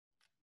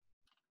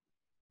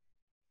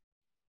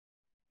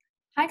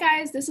Hi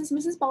guys, this is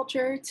Mrs.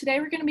 Belcher. Today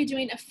we're going to be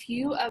doing a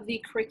few of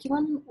the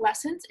curriculum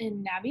lessons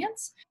in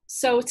Naviance.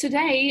 So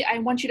today I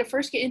want you to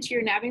first get into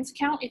your Naviance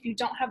account. If you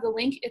don't have the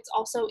link, it's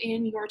also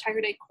in your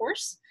Tiger Day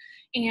course.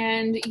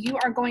 And you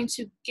are going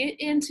to get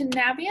into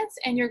Naviance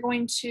and you're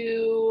going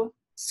to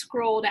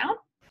scroll down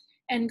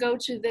and go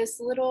to this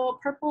little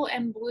purple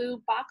and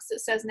blue box that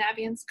says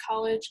Naviance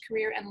College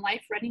Career and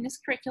Life Readiness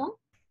Curriculum.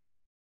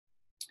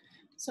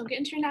 So get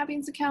into your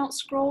Naviance account,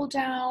 scroll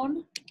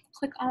down,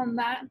 click on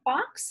that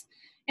box,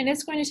 and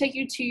it's going to take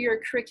you to your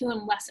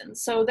curriculum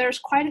lessons. So there's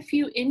quite a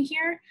few in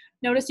here.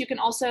 Notice you can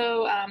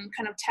also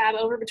kind of tab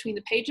over between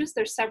the pages.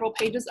 There's several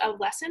pages of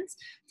lessons.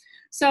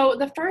 So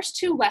the first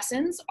two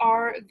lessons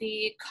are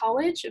the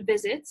college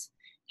visits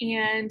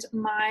and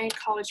my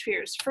college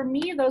fears. For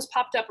me, those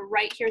popped up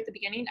right here at the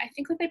beginning. I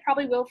think that they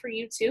probably will for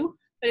you too,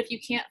 but if you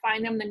can't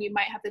find them, then you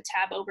might have to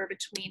tab over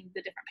between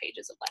the different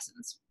pages of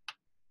lessons.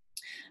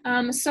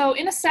 So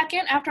in a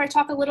second, after I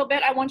talk a little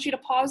bit, I want you to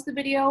pause the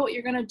video.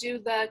 You're going to do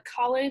the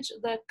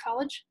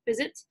college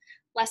visit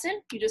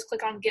lesson. You just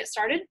click on get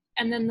started,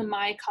 and then the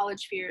my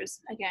college fears.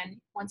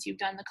 Again, once you've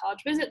done the college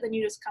visit, then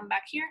you just come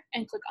back here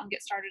and click on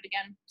get started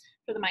again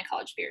for the my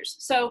college fears.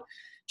 So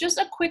just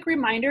a quick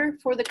reminder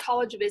for the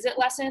college visit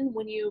lesson,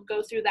 when you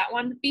go through that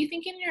one, be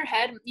thinking in your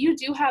head, you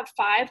do have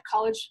five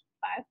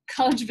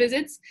college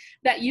visits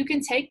that you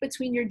can take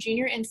between your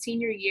junior and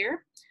senior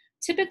year.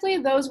 Typically,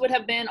 those would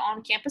have been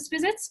on-campus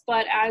visits,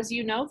 but as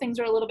you know, things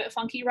are a little bit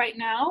funky right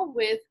now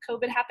with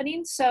COVID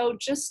happening. So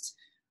just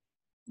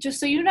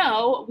so you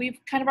know, we've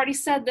kind of already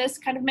said this,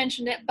 kind of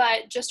mentioned it,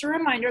 but just a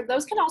reminder,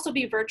 those can also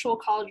be virtual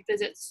college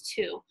visits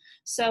too.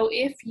 So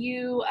if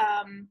you,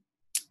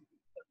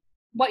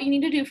 what you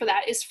need to do for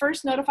that is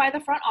first notify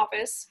the front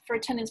office for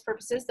attendance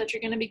purposes that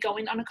you're going to be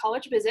going on a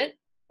college visit,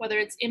 whether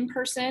it's in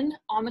person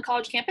on the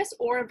college campus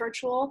or a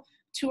virtual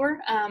tour.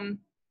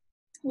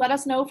 Let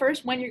us know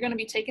first when you're going to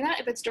be taking that,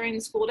 if it's during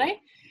the school day.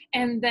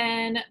 And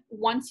then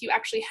once you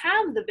actually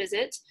have the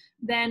visit,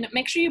 then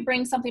make sure you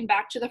bring something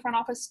back to the front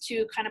office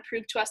to kind of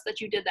prove to us that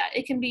you did that.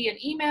 It can be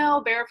an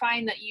email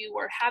verifying that you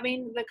were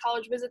having the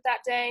college visit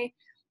that day.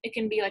 It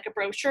can be like a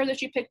brochure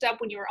that you picked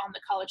up when you were on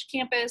the college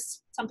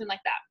campus, something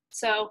like that.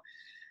 So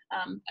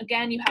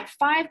again, you have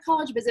 5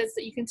 college visits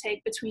that you can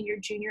take between your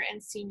junior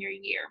and senior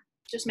year.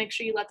 Just make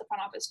sure you let the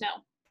front office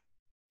know.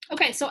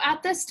 Okay, so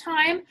at this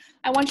time,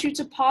 I want you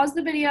to pause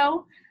the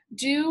video,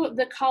 do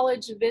the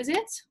college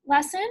visit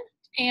lesson,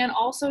 and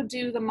also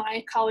do the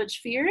My College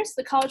Fears.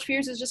 The College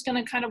Fears is just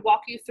going to kind of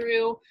walk you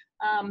through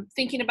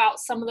thinking about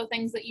some of the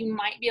things that you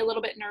might be a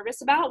little bit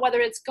nervous about,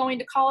 whether it's going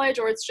to college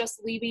or it's just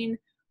leaving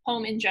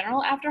home in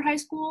general after high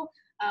school.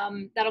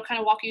 That'll kind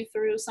of walk you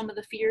through some of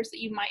the fears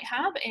that you might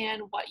have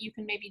and what you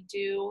can maybe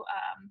do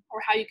or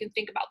how you can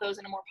think about those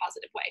in a more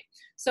positive way.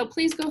 So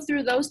please go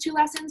through those 2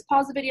 lessons,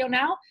 pause the video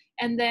now,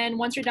 and then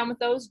once you're done with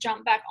those,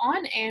 jump back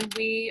on and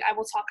I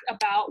will talk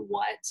about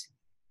what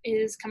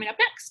is coming up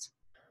next.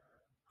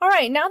 All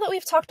right, now that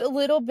we've talked a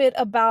little bit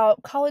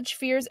about college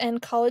fears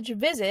and college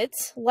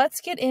visits,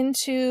 let's get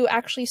into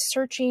actually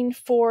searching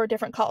for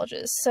different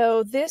colleges.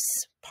 So this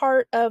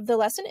part of the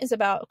lesson is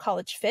about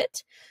college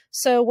fit.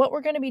 So what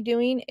we're going to be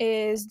doing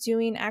is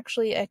doing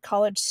actually a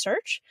college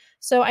search.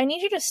 So I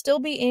need you to still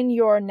be in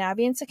your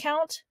Naviance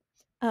account.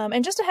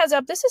 And just a heads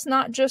up, this is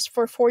not just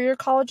for 4-year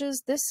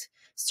colleges. This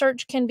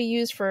search can be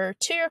used for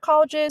 2-year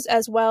colleges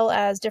as well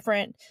as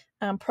different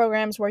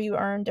programs where you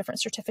earn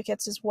different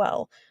certificates as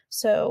well.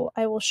 So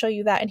I will show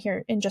you that in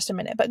here in just a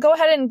minute. But go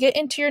ahead and get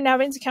into your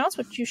Naviance accounts,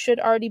 which you should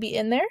already be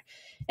in there.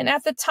 And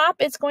at the top,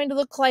 it's going to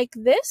look like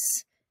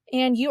this.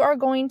 And you are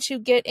going to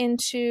get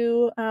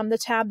into the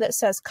tab that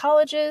says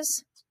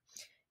colleges.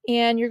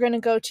 And you're going to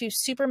go to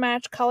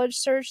Supermatch College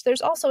Search.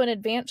 There's also an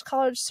Advanced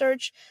College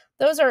Search.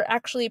 Those are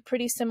actually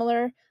pretty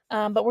similar,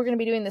 but we're going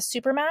to be doing the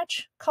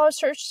Supermatch College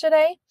Search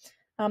today.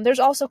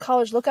 There's also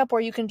College Lookup, where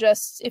you can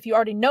just, if you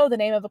already know the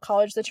name of a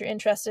college that you're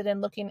interested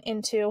in looking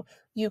into,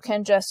 you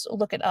can just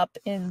look it up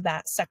in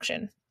that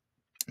section.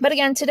 But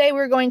again, today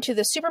we're going to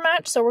the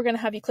Supermatch, so we're going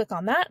to have you click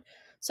on that.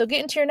 So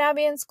get into your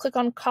Naviance, click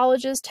on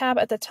Colleges tab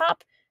at the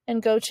top,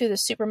 and go to the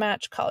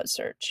Supermatch College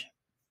Search.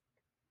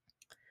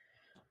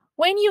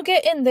 When you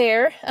get in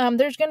there,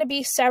 there's going to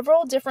be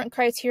several different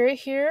criteria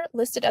here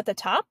listed at the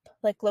top,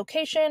 like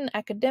location,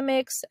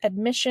 academics,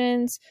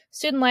 admissions,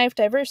 student life,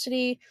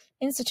 diversity,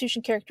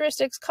 institution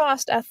characteristics,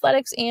 cost,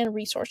 athletics, and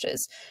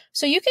resources.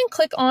 So you can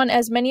click on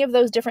as many of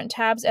those different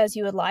tabs as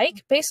you would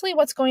like. Basically,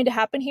 what's going to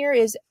happen here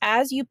is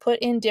as you put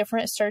in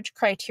different search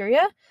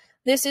criteria,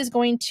 this is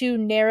going to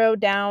narrow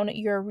down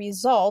your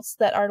results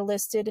that are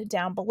listed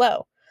down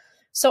below.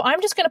 So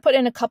I'm just going to put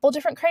in a couple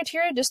different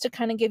criteria just to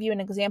kind of give you an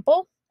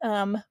example.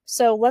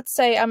 So let's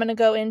say I'm going to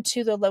go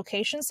into the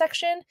location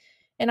section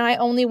and I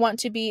only want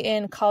to be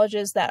in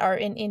colleges that are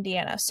in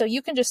Indiana. So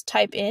you can just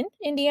type in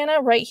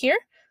Indiana right here.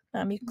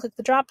 You can click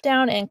the drop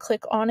down and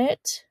click on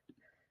it.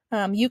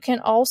 You can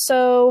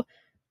also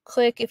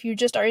click, if you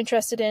just are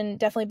interested in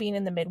definitely being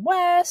in the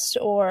Midwest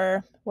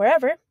or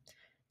wherever,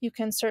 you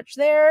can search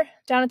there.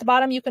 Down at the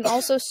bottom, you can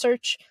also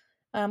search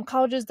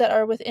colleges that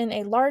are within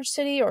a large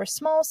city or a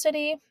small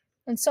city,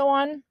 and so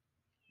on.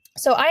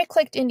 So I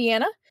clicked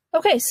Indiana.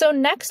 Okay, so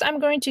next I'm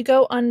going to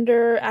go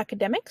under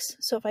academics.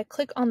 So if I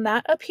click on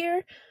that up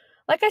here,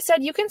 like I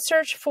said, you can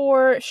search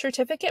for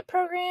certificate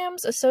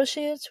programs,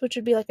 associates, which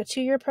would be like a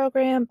 2-year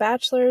program,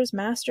 bachelor's,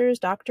 master's,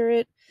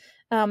 doctorate.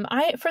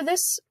 For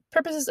this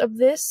purposes of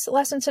this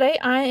lesson today,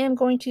 I am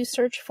going to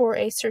search for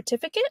a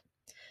certificate,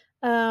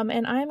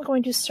 and I'm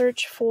going to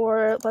search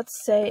for,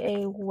 let's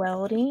say, a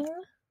welding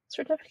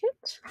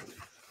certificate.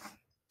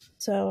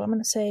 So I'm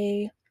going to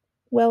say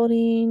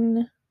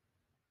welding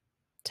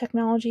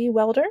technology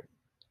welder.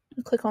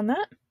 I'll click on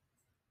that.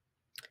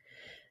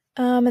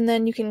 And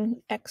then you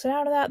can exit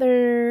out of that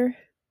there.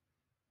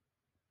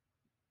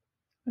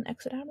 And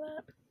exit out of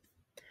that.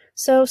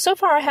 So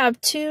far I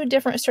have 2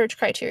 different search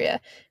criteria.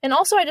 And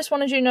also I just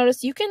wanted you to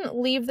notice you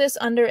can leave this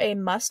under a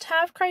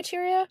must-have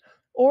criteria,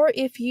 or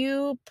if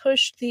you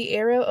push the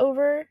arrow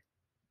over,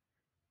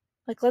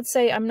 like let's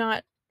say I'm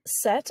not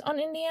set on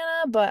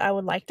Indiana, but I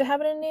would like to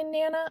have it in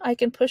Indiana, I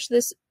can push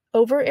this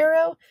over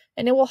arrow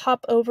and it will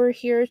hop over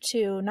here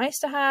to nice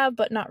to have,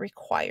 but not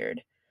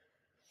required.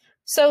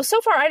 So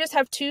far I just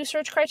have 2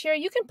 search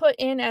criteria. You can put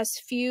in as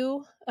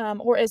few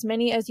or as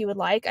many as you would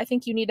like. I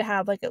think you need to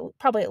have like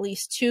probably at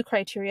least 2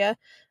 criteria,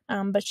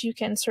 but you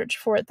can search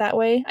for it that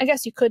way. I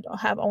guess you could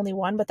have only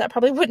 1, but that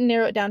probably wouldn't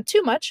narrow it down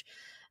too much.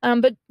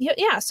 But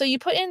yeah, so you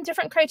put in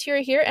different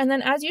criteria here, and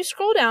then as you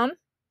scroll down,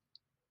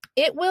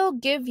 it will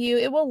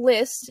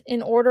list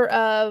in order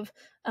of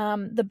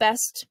the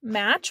best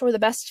match or the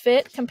best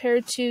fit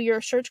compared to your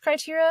search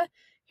criteria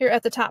here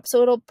at the top.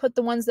 So it'll put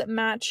the ones that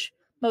match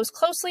most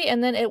closely,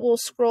 and then it will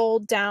scroll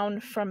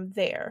down from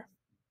there.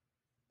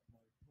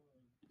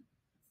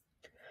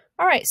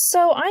 All right,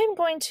 so I'm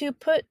going to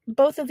put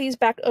both of these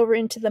back over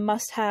into the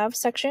must-have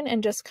section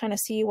and just kind of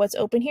see what's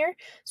open here.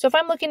 So if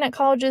I'm looking at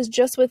colleges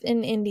just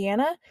within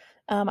Indiana,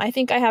 I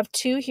think I have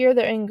 2 here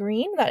that are in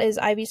green. That is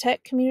Ivy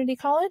Tech Community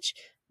College,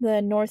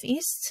 the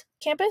Northeast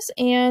campus,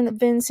 and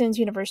Vincennes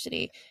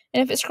University.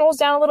 And if it scrolls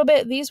down a little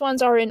bit, these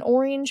ones are in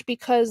orange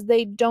because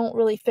they don't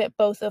really fit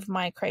both of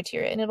my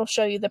criteria, and it'll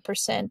show you the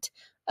percent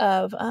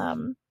of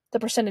the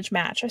percentage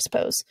match, I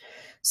suppose.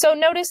 So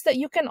notice that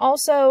you can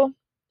also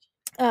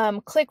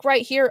click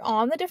right here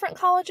on the different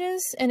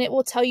colleges, and it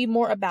will tell you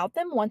more about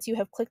them once you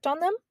have clicked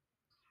on them.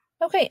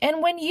 Okay,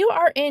 and when you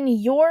are in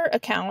your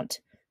account,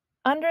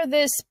 under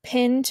this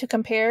pin to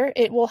compare,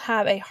 it will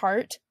have a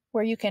heart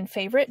where you can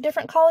favorite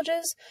different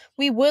colleges.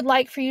 We would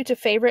like for you to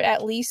favorite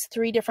at least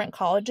 3 different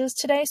colleges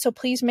today, so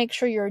please make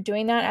sure you're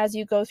doing that as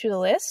you go through the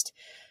list.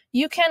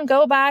 You can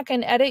go back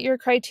and edit your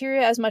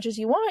criteria as much as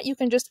you want. You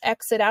can just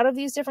exit out of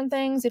these different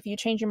things. If you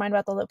change your mind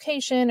about the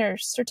location or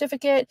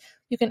certificate,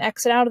 you can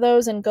exit out of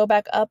those and go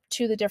back up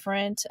to the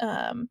different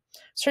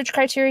search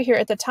criteria here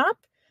at the top.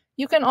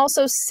 You can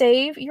also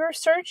save your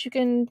search. You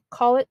can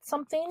call it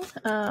something.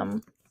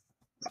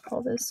 Let's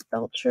call this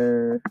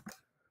Belcher.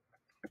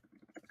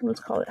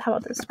 Let's call it, how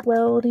about this,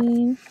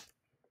 welding.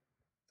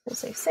 We'll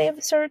say save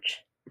the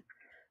search.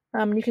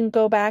 You can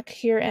go back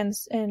here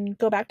and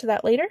go back to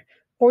that later.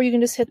 Or you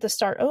can just hit the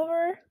start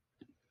over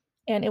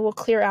and it will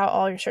clear out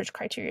all your search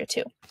criteria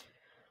too.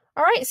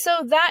 All right,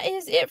 so that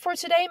is it for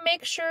today.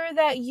 Make sure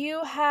that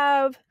you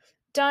have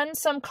done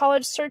some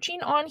college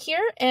searching on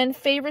here and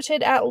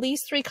favorited at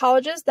least 3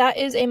 colleges. That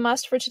is a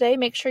must for today.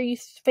 Make sure you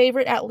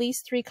favorite at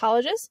least 3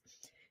 colleges.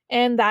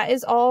 And that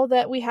is all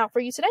that we have for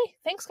you today.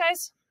 Thanks,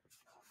 guys.